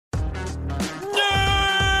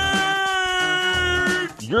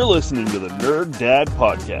You're listening to the Nerd Dad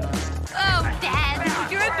Podcast. Oh, Dad,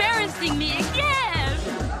 you're embarrassing me again.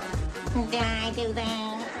 Did I do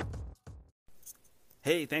that?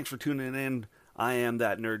 Hey, thanks for tuning in. I am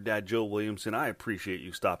that Nerd Dad, Joe Williamson. I appreciate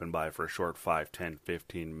you stopping by for a short 5, 10,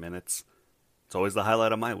 15 minutes. It's always the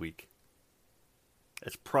highlight of my week.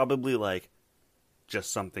 It's probably like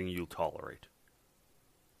just something you tolerate.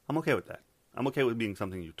 I'm okay with that. I'm okay with being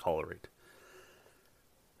something you tolerate.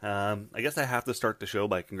 I guess I have to start the show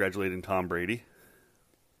by congratulating Tom Brady.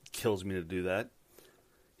 It kills me to do that.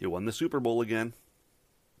 He won the Super Bowl again.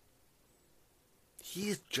 He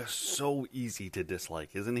is just so easy to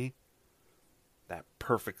dislike, isn't he? That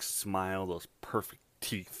perfect smile, those perfect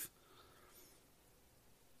teeth.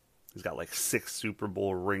 He's got like 6 Super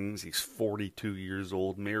Bowl rings. He's 42 years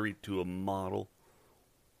old, married to a model.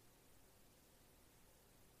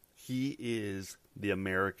 He is the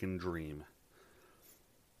American dream.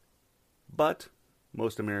 But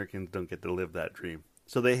most Americans don't get to live that dream.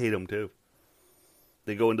 So they hate him too.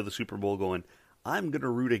 They go into the Super Bowl going, I'm going to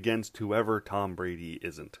root against whoever Tom Brady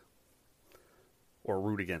isn't. Or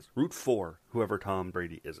root for whoever Tom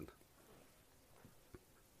Brady isn't.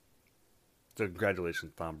 So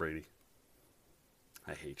congratulations, Tom Brady.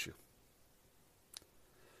 I hate you.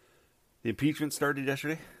 The impeachment started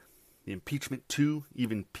yesterday. The impeachment 2,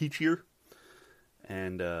 even peachier.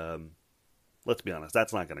 And let's be honest,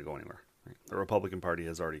 that's not going to go anywhere. Right? The Republican Party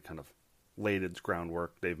has already kind of laid its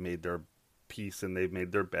groundwork. They've made their peace and they've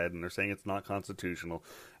made their bed and they're saying it's not constitutional.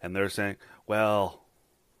 And they're saying, well,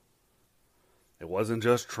 it wasn't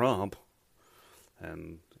just Trump.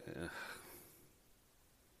 And,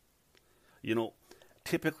 you know,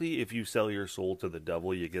 typically if you sell your soul to the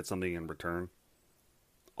devil, you get something in return.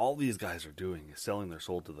 All these guys are doing is selling their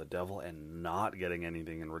soul to the devil and not getting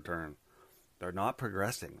anything in return. They're not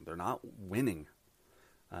progressing. They're not winning.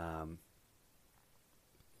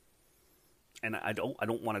 And I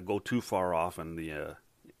don't want to go too far off in the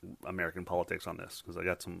American politics on this because I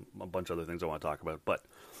got a bunch of other things I want to talk about. But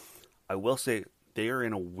I will say they are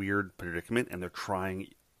in a weird predicament and they're trying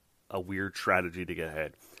a weird strategy to get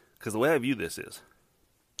ahead. Because the way I view this is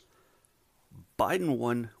Biden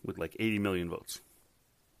won with like 80 million votes.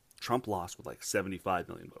 Trump lost with like 75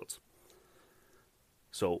 million votes.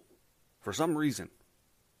 So for some reason,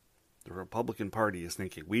 the Republican Party is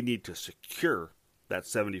thinking we need to secure that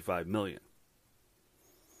 75 million.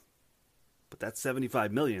 But that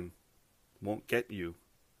 75 million won't get you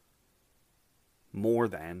more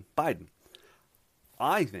than Biden.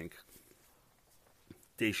 I think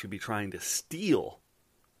they should be trying to steal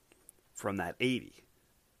from that 80.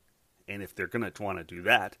 And if they're going to want to do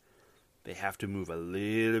that, they have to move a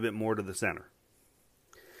little bit more to the center.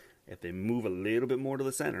 If they move a little bit more to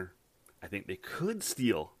the center, I think they could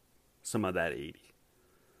steal some of that 80.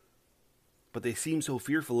 But they seem so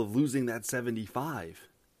fearful of losing that 75.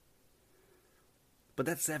 But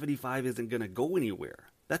that 75 isn't going to go anywhere.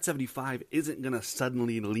 That 75 isn't going to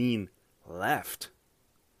suddenly lean left.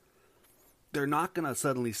 They're not going to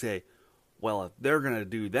suddenly say, well, if they're going to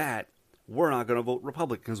do that, we're not going to vote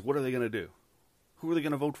Republican. Because what are they going to do? Who are they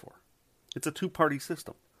going to vote for? It's a two-party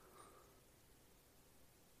system.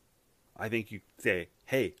 I think you say,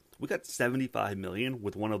 hey, we got 75 million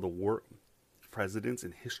with one of the worst presidents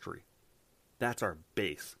in history. That's our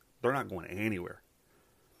base. They're not going anywhere.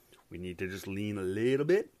 We need to just lean a little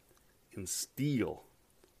bit and steal.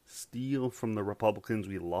 Steal from the Republicans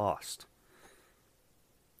we lost.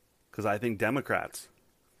 Because I think Democrats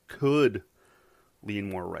could lean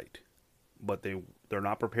more right. But they're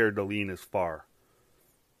not prepared to lean as far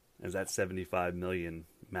as that 75 million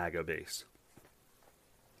MAGA base.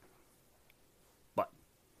 But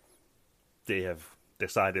they have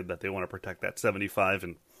decided that they want to protect that 75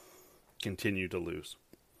 and continue to lose.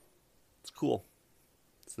 It's cool.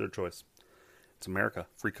 It's their choice. It's America,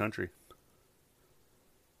 free country.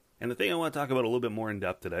 And the thing I want to talk about a little bit more in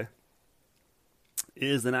depth today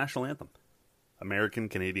is the national anthem. American,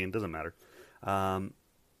 Canadian, doesn't matter.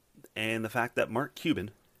 And the fact that Mark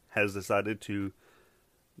Cuban has decided to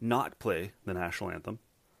not play the national anthem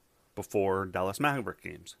before Dallas Maverick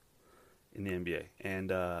games in the NBA. And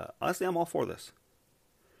honestly, I'm all for this.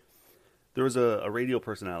 There was a radio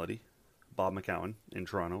personality, Bob McCowan, in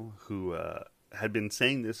Toronto, who had been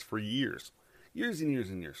saying this for years and years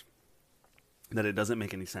and years, that it doesn't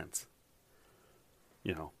make any sense.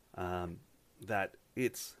 You know, that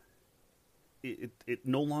it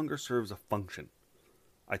no longer serves a function,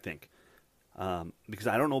 I think. Because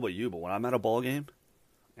I don't know about you, but when I'm at a ball game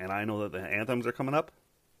and I know that the anthems are coming up,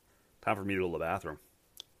 time for me to go to the bathroom.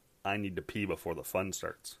 I need to pee before the fun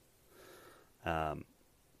starts. Or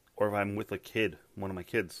if I'm with a kid, one of my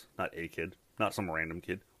kids, not a kid, not some random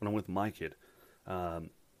kid, when I'm with my kid,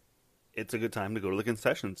 it's a good time to go to the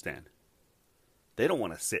concession stand. They don't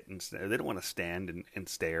want to sit and they don't want to stand and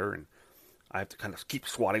stare, and I have to kind of keep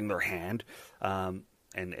swatting their hand, and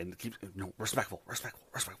keep respectful.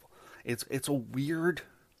 It's a weird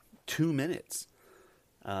 2 minutes.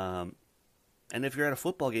 And if you're at a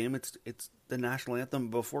football game, it's the national anthem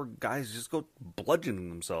before guys just go bludgeoning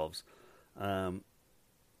themselves. And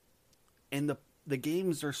the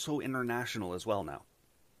games are so international as well now.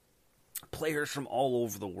 Players from all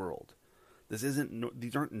over the world.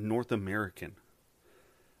 These aren't North American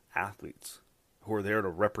athletes who are there to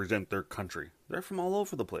represent their country. They're from all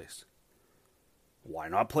over the place. Why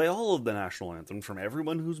not play all of the national anthems from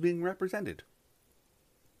everyone who's being represented?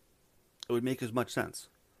 It would make as much sense.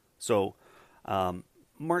 So,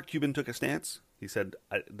 Mark Cuban took a stance. He said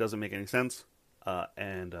it doesn't make any sense,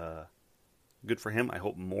 and good for him. I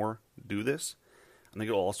hope more do this. I think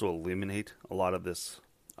it will also eliminate a lot of this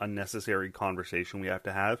unnecessary conversation we have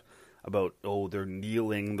to have about, they're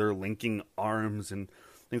kneeling, they're linking arms and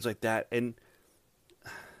things like that. And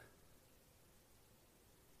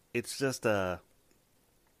it's just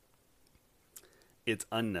it's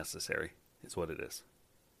unnecessary is what it is.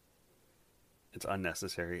 It's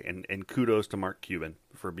unnecessary. And kudos to Mark Cuban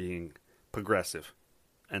for being progressive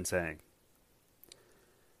and saying,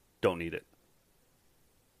 don't need it.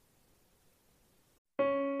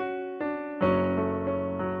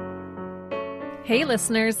 Hey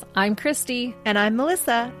listeners, I'm Christy. And I'm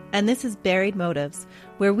Melissa, and this is Buried Motives,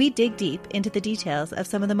 where we dig deep into the details of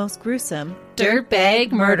some of the most gruesome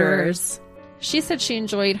dirtbag murderers. She said she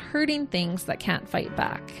enjoyed hurting things that can't fight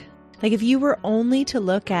back. Like, if you were only to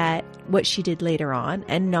look at what she did later on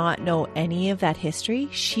and not know any of that history,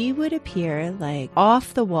 she would appear like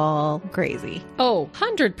off the wall crazy. Oh,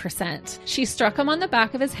 100%. She struck him on the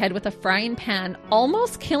back of his head with a frying pan,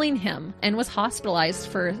 almost killing him, and was hospitalized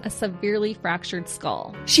for a severely fractured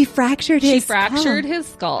skull. She fractured his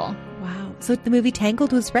skull. Wow. So the movie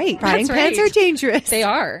Tangled was right. Frying That's pans right. are dangerous. They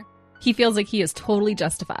are. He feels like he is totally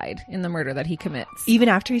justified in the murder that he commits. Even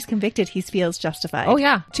after he's convicted, he feels justified. Oh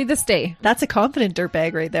yeah, to this day. That's a confident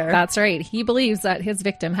dirtbag right there. That's right. He believes that his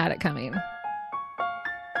victim had it coming.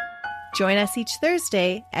 Join us each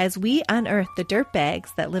Thursday as we unearth the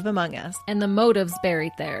dirtbags that live among us. And the motives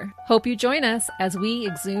buried there. Hope you join us as we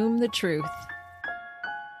exhume the truth.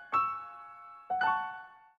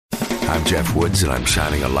 I'm Jeff Woods, and I'm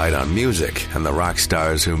shining a light on music and the rock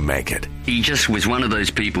stars who make it. He just was one of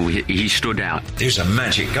those people, he stood out. He was a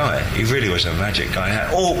magic guy. He really was a magic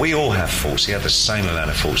guy. We all have faults. He had the same amount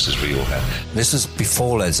of faults as we all have. This is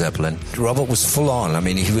before Led Zeppelin. Robert was full on. I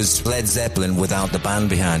mean, he was Led Zeppelin without the band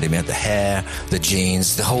behind him. He had the hair, the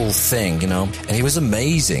jeans, the whole thing, you know. And he was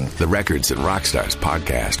amazing. The Records and Rockstars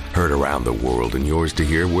podcast, heard around the world and yours to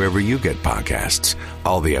hear wherever you get podcasts.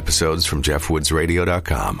 All the episodes from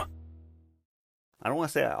jeffwoodsradio.com. I don't want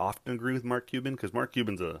to say I often agree with Mark Cuban, because Mark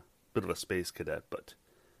Cuban's a bit of a space cadet, but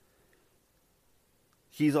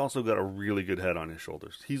he's also got a really good head on his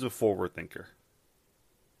shoulders. He's a forward thinker.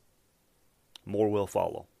 More will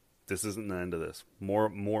follow. This isn't the end of this.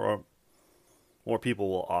 More people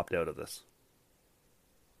will opt out of this.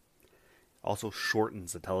 Also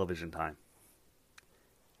shortens the television time.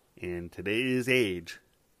 In today's age,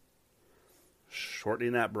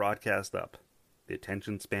 shortening that broadcast up, the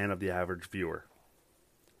attention span of the average viewer.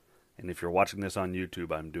 And if you're watching this on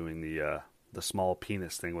YouTube, I'm doing the small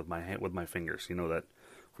penis thing with my hand, with my fingers. You know that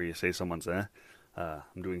where you say someone's I'm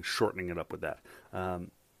doing shortening it up with that. But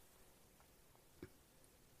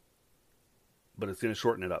it's going to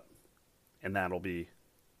shorten it up, and that'll be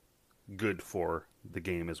good for the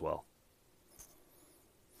game as well.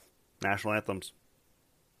 National anthems,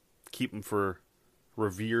 keep them for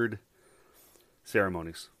revered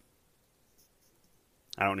ceremonies.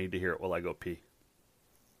 I don't need to hear it while I go pee.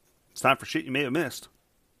 It's time for shit you may have missed.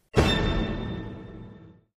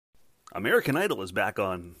 American Idol is back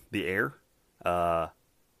on the air. No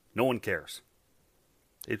one cares.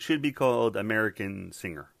 It should be called American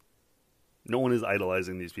Singer. No one is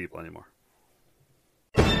idolizing these people anymore.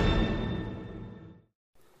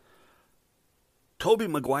 Tobey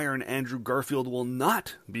Maguire and Andrew Garfield will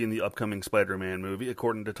not be in the upcoming Spider-Man movie,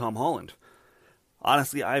 according to Tom Holland.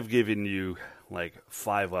 Honestly, I've given you like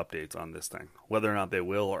 5 updates on this thing, whether or not they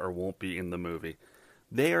will or won't be in the movie.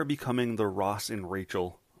 They are becoming the Ross and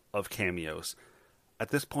Rachel of cameos. At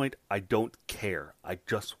this point, I don't care. I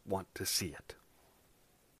just want to see it.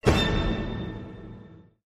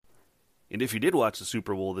 And if you did watch the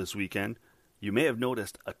Super Bowl this weekend, you may have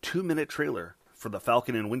noticed a 2-minute trailer for The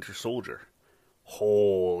Falcon and Winter Soldier.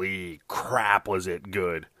 Holy crap, was it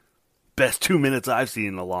good. Best 2 minutes I've seen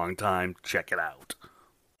in a long time. Check it out.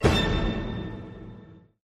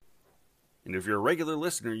 And if you're a regular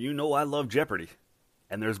listener, you know I love Jeopardy.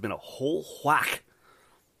 And there's been a whole whack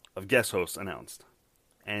of guest hosts announced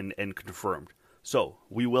and confirmed. So,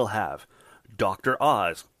 we will have Dr.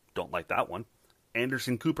 Oz. Don't like that one.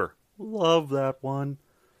 Anderson Cooper. Love that one.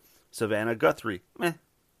 Savannah Guthrie. Meh.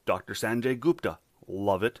 Dr. Sanjay Gupta.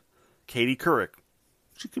 Love it. Katie Couric.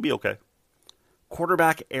 She could be okay.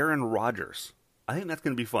 Quarterback Aaron Rodgers. I think that's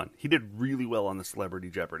going to be fun. He did really well on the Celebrity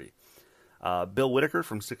Jeopardy. Bill Whitaker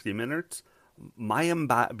from 60 Minutes. Mayim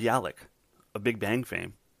Bialik of Big Bang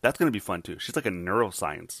fame. That's going to be fun too. She's like a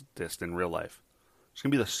neuroscientist in real life. She's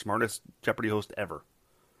going to be the smartest Jeopardy host ever.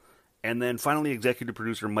 And then finally, executive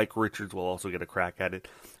producer Mike Richards will also get a crack at it.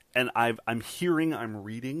 And I'm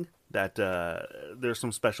reading that there's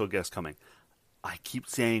some special guests coming. I keep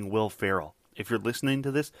saying Will Ferrell. If you're listening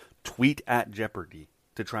to this, tweet at Jeopardy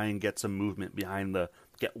to try and get some movement behind the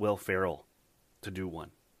get Will Ferrell to do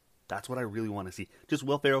one. That's what I really want to see. Just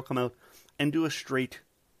Will Ferrell come out and do a straight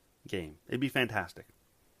game. It'd be fantastic.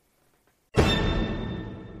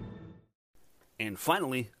 And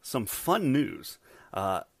finally, some fun news.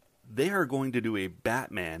 They are going to do a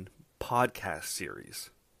Batman podcast series.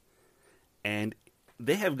 And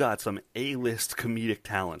they have got some A-list comedic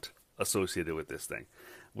talent associated with this thing.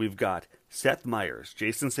 We've got Seth Meyers,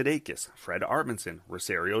 Jason Sudeikis, Fred Armisen,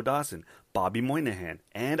 Rosario Dawson, Bobby Moynihan,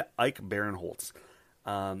 and Ike Barinholtz.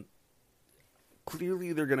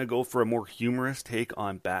 Clearly, they're going to go for a more humorous take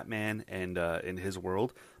on Batman and in his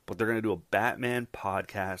world, but they're going to do a Batman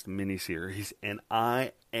podcast miniseries, and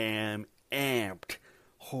I am amped.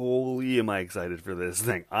 Holy, am I excited for this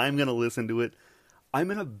thing. I'm going to listen to it. I'm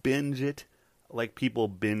going to binge it like people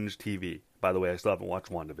binge TV. By the way, I still haven't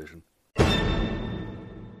watched WandaVision.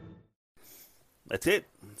 That's it.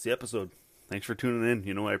 That's the episode. Thanks for tuning in.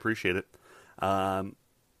 You know I appreciate it. Got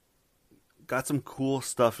some cool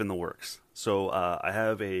stuff in the works. So I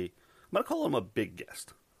have I'm going to call him a big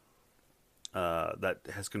guest that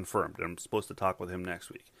has confirmed. I'm supposed to talk with him next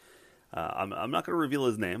week. I'm not going to reveal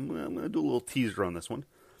his name. I'm going to do a little teaser on this one.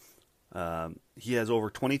 He has over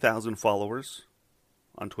 20,000 followers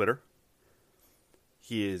on Twitter.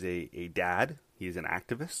 He is a dad. He is an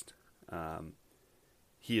activist.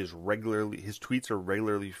 His tweets are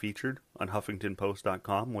regularly featured on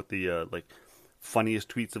HuffingtonPost.com with the funniest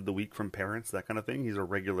tweets of the week from parents, that kind of thing. He's a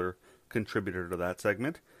regular contributor to that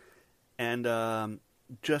segment. And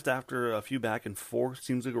just after a few back and forth,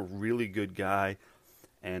 seems like a really good guy.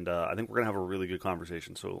 And I think we're going to have a really good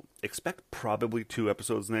conversation. So expect probably 2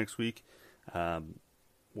 episodes next week,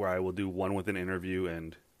 where I will do one with an interview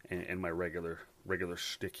and my regular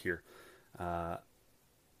shtick here.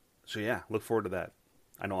 So yeah, look forward to that.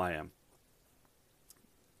 I know I am.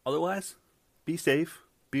 Otherwise, be safe,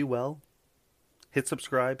 be well, hit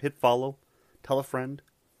subscribe, hit follow, tell a friend.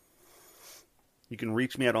 You can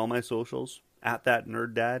reach me at all my socials, at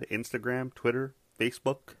 @ThatNerdDad, Instagram, Twitter,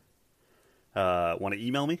 Facebook. Want to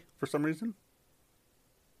email me for some reason?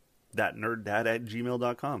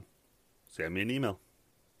 thatnerddad@gmail.com. Send me an email.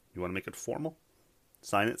 You want to make it formal?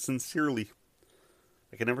 Sign it sincerely.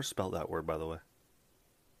 I can never spell that word, by the way.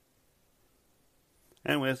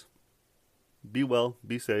 Anyways, be well,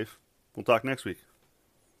 be safe. We'll talk next week.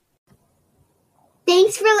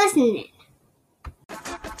 Thanks for listening.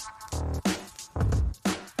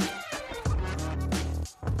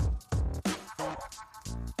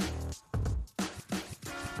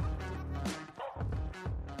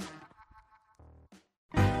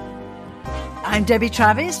 I'm Debbie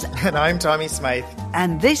Travis. And I'm Tommy Smythe.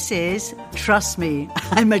 And this is Trust Me,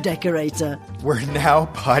 I'm a Decorator. We're now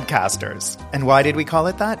podcasters. And why did we call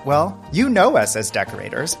it that? Well, you know us as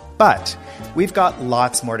decorators, but we've got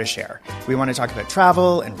lots more to share. We want to talk about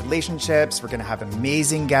travel and relationships. We're going to have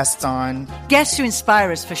amazing guests on. Guests who inspire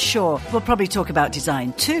us for sure. We'll probably talk about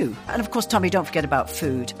design too. And of course, Tommy, don't forget about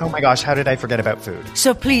food. Oh my gosh, how did I forget about food?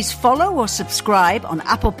 So please follow or subscribe on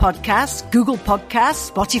Apple Podcasts, Google Podcasts,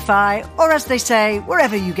 Spotify, or as they say,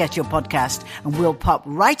 wherever you get your podcast. And we'll pop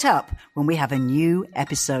right up when we have a new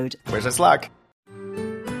episode. Wish us luck.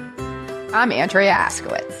 I'm Andrea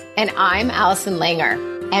Askowitz. And I'm Allison Langer.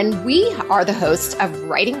 And we are the hosts of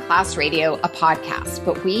Writing Class Radio, a podcast,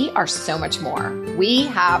 but we are so much more. We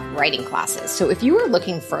have writing classes. So if you are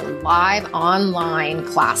looking for live online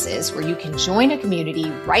classes where you can join a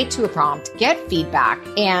community, write to a prompt, get feedback,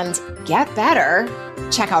 and get better,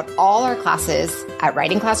 check out all our classes at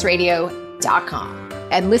writingclassradio.com.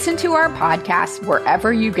 And listen to our podcast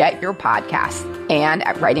wherever you get your podcasts and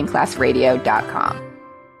at writingclassradio.com.